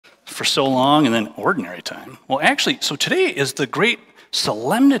for so long and then ordinary time. Well, actually, so today is the great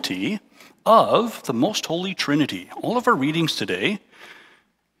solemnity of the Most Holy Trinity. All of our readings today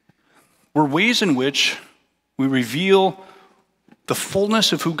were ways in which we reveal the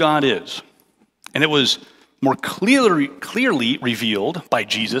fullness of who God is. And it was more clearly revealed by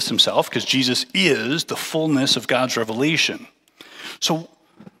Jesus himself, because Jesus is the fullness of God's revelation. So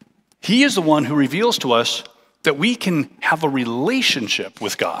he is the one who reveals to us that we can have a relationship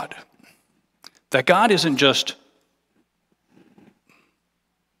with God. That God isn't just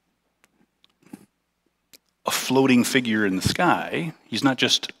a floating figure in the sky. He's not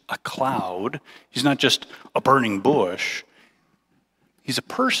just a cloud. He's not just a burning bush. He's a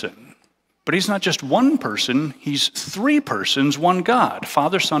person. But he's not just one person. He's three persons, one God,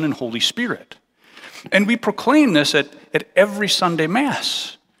 Father, Son, and Holy Spirit. And we proclaim this at every Sunday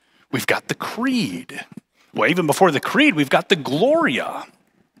Mass. We've got the Creed. Well, even before the Creed, we've got the Gloria.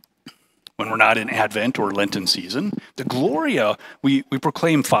 When we're not in Advent or Lenten season, the Gloria, we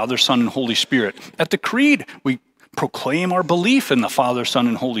proclaim Father, Son, and Holy Spirit. At the Creed, we proclaim our belief in the Father, Son,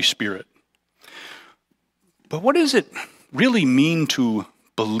 and Holy Spirit. But what does it really mean to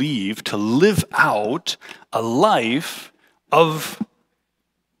believe, to live out a life of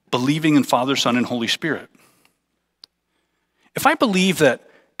believing in Father, Son, and Holy Spirit? If I believe that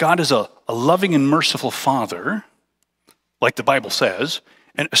God is a loving and merciful Father, like the Bible says,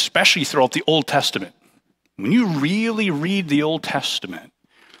 and especially throughout the Old Testament, when you really read the Old Testament,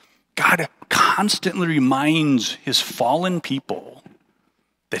 God constantly reminds his fallen people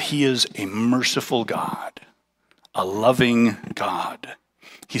that he is a merciful God, a loving God.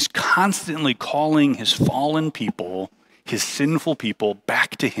 He's constantly calling his fallen people, his sinful people,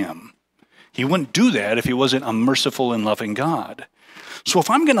 back to him. He wouldn't do that if he wasn't a merciful and loving God. So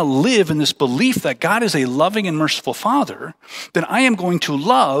if I'm going to live in this belief that God is a loving and merciful Father, then I am going to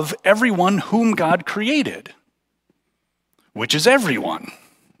love everyone whom God created, which is everyone.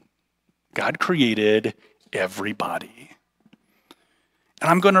 God created everybody. And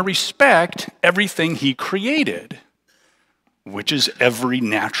I'm going to respect everything he created, which is every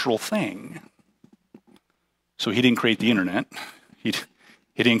natural thing. So he didn't create the internet. He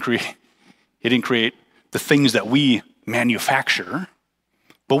didn't create the things that we manufacture.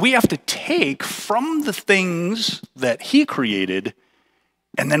 But we have to take from the things that he created,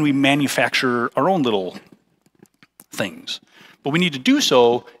 and then we manufacture our own little things. But we need to do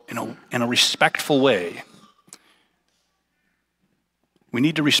so in a respectful way. We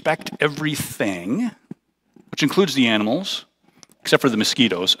need to respect everything, which includes the animals, except for the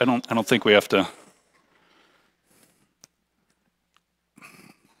mosquitoes. I don't think we have to.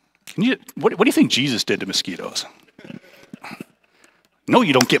 What do you think Jesus did to mosquitoes? No,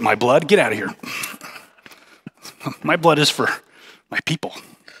 you don't get my blood. Get out of here. My blood is for my people.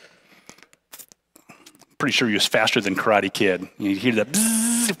 Pretty sure he was faster than Karate Kid. You hear that.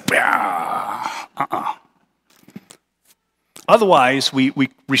 Otherwise, we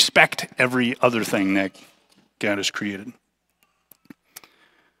respect every other thing that God has created.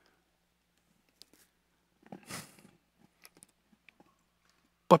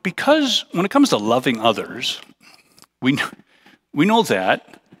 But because when it comes to loving others, we know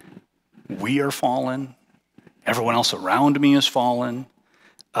that we are fallen. Everyone else around me is fallen.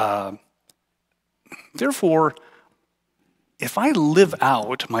 Therefore, if I live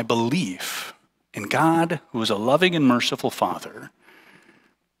out my belief in God, who is a loving and merciful Father,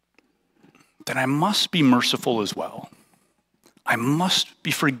 then I must be merciful as well. I must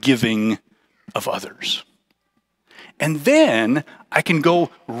be forgiving of others. And then I can go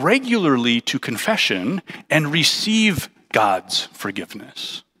regularly to confession and receive God's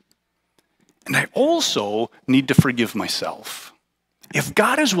forgiveness. And I also need to forgive myself. If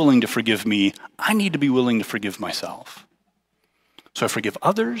God is willing to forgive me, I need to be willing to forgive myself. So I forgive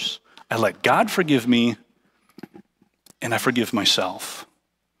others, I let God forgive me, and I forgive myself.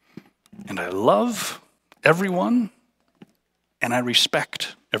 And I love everyone, and I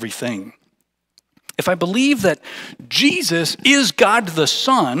respect everything. If I believe that Jesus is God the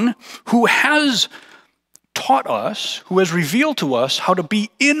Son, who has taught us, who has revealed to us how to be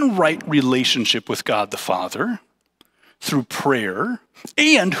in right relationship with God the Father through prayer,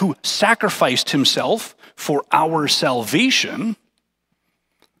 and who sacrificed himself for our salvation,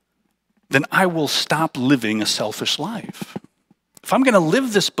 then I will stop living a selfish life. If I'm going to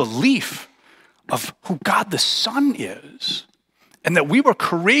live this belief of who God the Son is, and that we were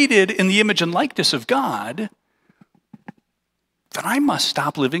created in the image and likeness of God, then I must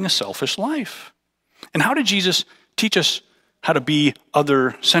stop living a selfish life. And how did Jesus teach us how to be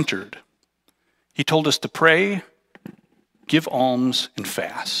other-centered? He told us to pray, give alms, and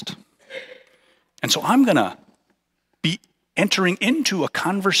fast. And so I'm going to be entering into a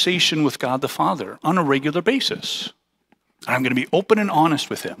conversation with God the Father on a regular basis. And I'm going to be open and honest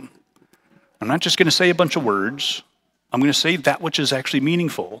with him. I'm not just going to say a bunch of words. I'm going to say that which is actually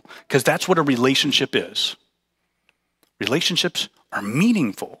meaningful, because that's what a relationship is. Relationships are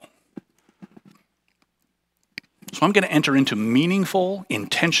meaningful. So I'm going to enter into meaningful,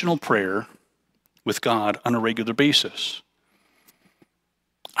 intentional prayer with God on a regular basis.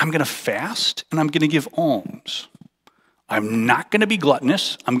 I'm going to fast and I'm going to give alms. I'm not going to be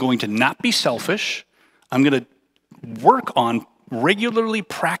gluttonous. I'm going to not be selfish. I'm going to work on regularly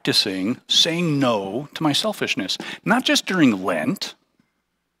practicing saying no to my selfishness. Not just during Lent.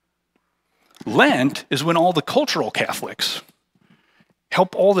 Lent is when all the cultural Catholics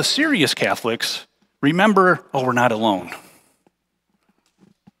help all the serious Catholics remember, oh, we're not alone.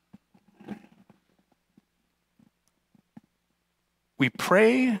 We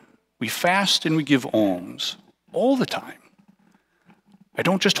pray, we fast, and we give alms all the time. I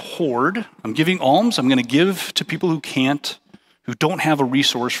don't just hoard. I'm giving alms. I'm going to give to people who don't have a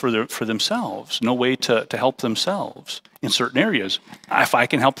resource for themselves, no way to help themselves in certain areas. If I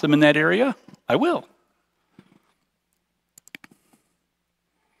can help them in that area, I will.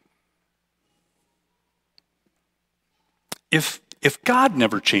 If God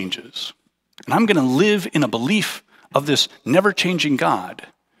never changes, and I'm going to live in a belief of this never-changing God,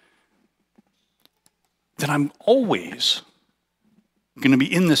 then I'm always going to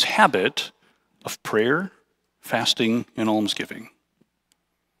be in this habit of prayer, fasting, and almsgiving.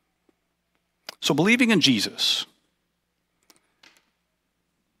 So believing in Jesus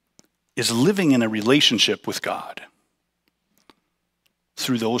is living in a relationship with God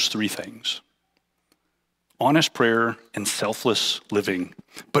through those three things. Honest prayer and selfless living,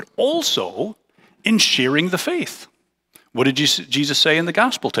 but also in sharing the faith. What did Jesus say in the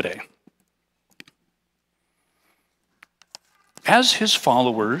gospel today? As his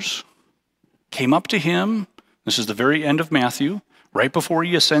followers came up to him, this is the very end of Matthew, right before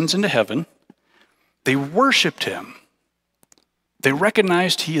he ascends into heaven, they worshiped him. They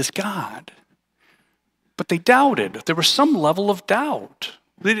recognized he is God. But they doubted. There was some level of doubt.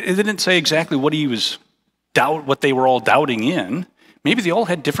 They didn't say exactly what they were all doubting in. Maybe they all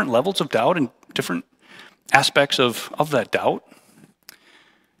had different levels of doubt and different aspects of that doubt.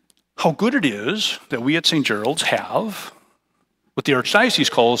 How good it is that we at St. Gerald's have what the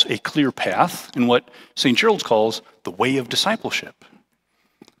Archdiocese calls a clear path and what St. Gerald's calls the way of discipleship.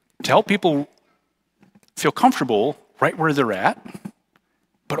 To help people feel comfortable right where they're at,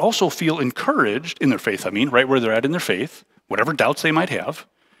 but also feel encouraged in their faith, right where they're at in their faith, whatever doubts they might have,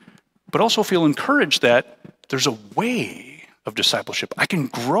 but also feel encouraged that there's a way of discipleship. I can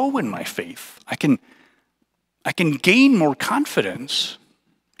grow in my faith. I can gain more confidence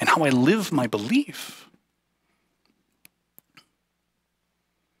in how I live my belief.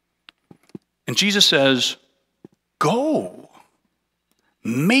 And Jesus says, go,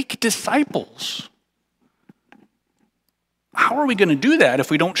 make disciples. How are we going to do that if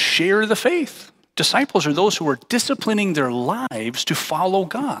we don't share the faith? Disciples are those who are disciplining their lives to follow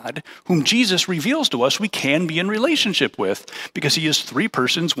God, whom Jesus reveals to us we can be in relationship with, because he is three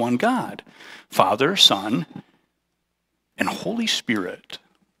persons, one God, Father, Son, and Holy Spirit.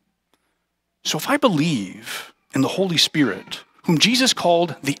 So if I believe in the Holy Spirit, whom Jesus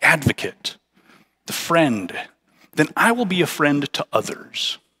called the advocate, the friend, then I will be a friend to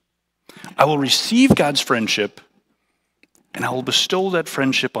others. I will receive God's friendship, and I will bestow that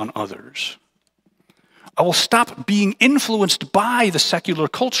friendship on others. I will stop being influenced by the secular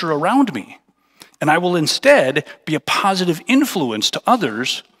culture around me, and I will instead be a positive influence to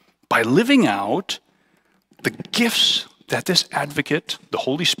others by living out the gifts that this advocate, the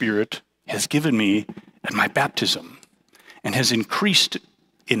Holy Spirit, has given me at my baptism and has increased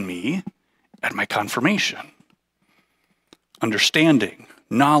in me at my confirmation. Understanding,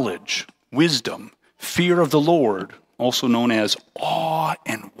 knowledge, wisdom, fear of the Lord, also known as awe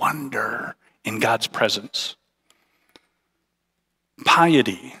and wonder in God's presence.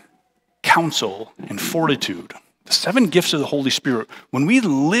 Piety, counsel, and fortitude. The 7 gifts of the Holy Spirit. When we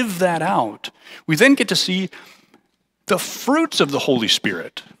live that out, we then get to see the fruits of the Holy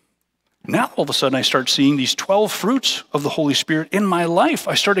Spirit. Now, all of a sudden, I start seeing these 12 fruits of the Holy Spirit in my life.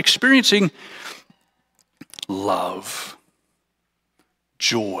 I start experiencing love,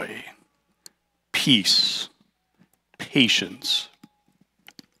 joy, peace, patience,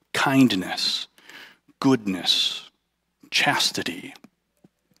 kindness, goodness, chastity,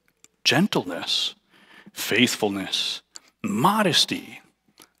 gentleness, faithfulness, modesty,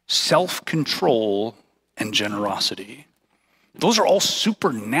 self-control, and generosity. Those are all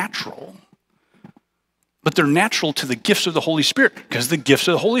supernatural. but they're natural to the gifts of the Holy Spirit because the gifts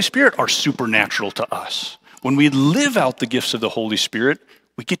of the Holy Spirit are supernatural to us. When we live out the gifts of the Holy Spirit,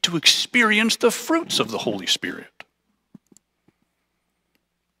 we get to experience the fruits of the Holy Spirit.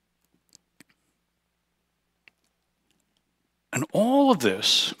 And all of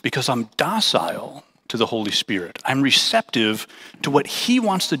this because I'm docile to the Holy Spirit. I'm receptive to what he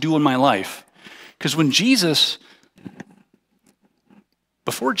wants to do in my life. Because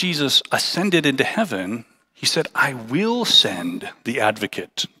before Jesus ascended into heaven, he said, I will send the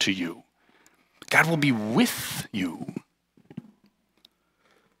advocate to you. God will be with you.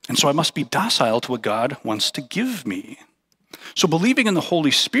 And so I must be docile to what God wants to give me. So believing in the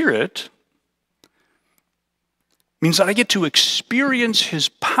Holy Spirit means that I get to experience his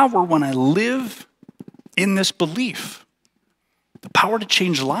power when I live in this belief. The power to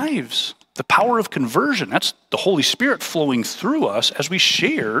change lives, the power of conversion. That's the Holy Spirit flowing through us as we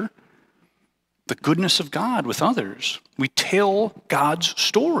share the goodness of God with others. We tell God's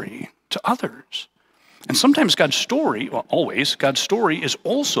story to others. And sometimes God's story, well, always, God's story is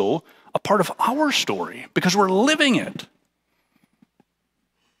also a part of our story because we're living it.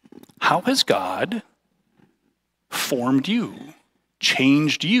 How has God formed you,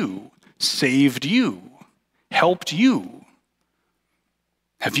 changed you, saved you, helped you?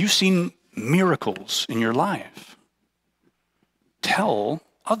 Have you seen miracles in your life? Tell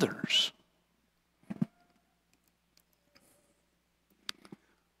others.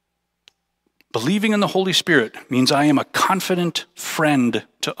 Believing in the Holy Spirit means I am a confident friend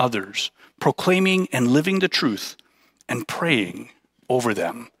to others, proclaiming and living the truth and praying over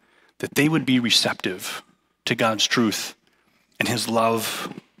them that they would be receptive to God's truth and his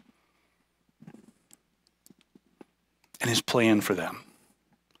love and his plan for them,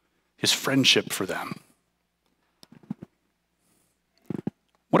 his friendship for them.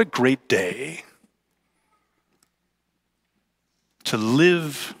 What a great day to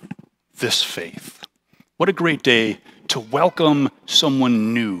live this faith. What a great day to welcome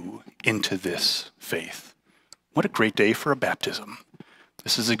someone new into this faith. What a great day for a baptism.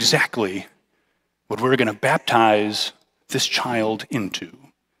 This is exactly what we're going to baptize this child into,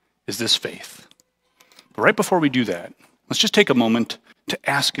 is this faith. But right before we do that, let's just take a moment to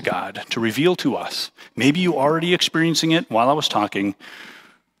ask God to reveal to us. Maybe you already experiencing it while I was talking.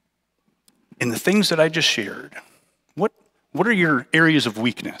 In the things that I just shared, what are your areas of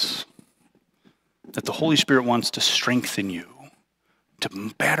weakness that the Holy Spirit wants to strengthen you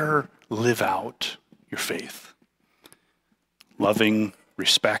to better live out your faith? Loving,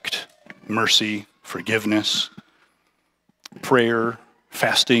 respect, mercy, forgiveness, prayer,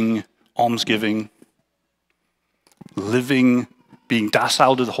 fasting, almsgiving, living, being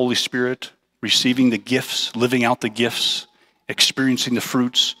docile to the Holy Spirit, receiving the gifts, living out the gifts, experiencing the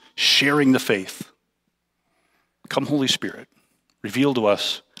fruits, sharing the faith. Come, Holy Spirit, reveal to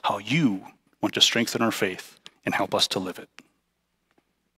us how you want to strengthen our faith and help us to live it.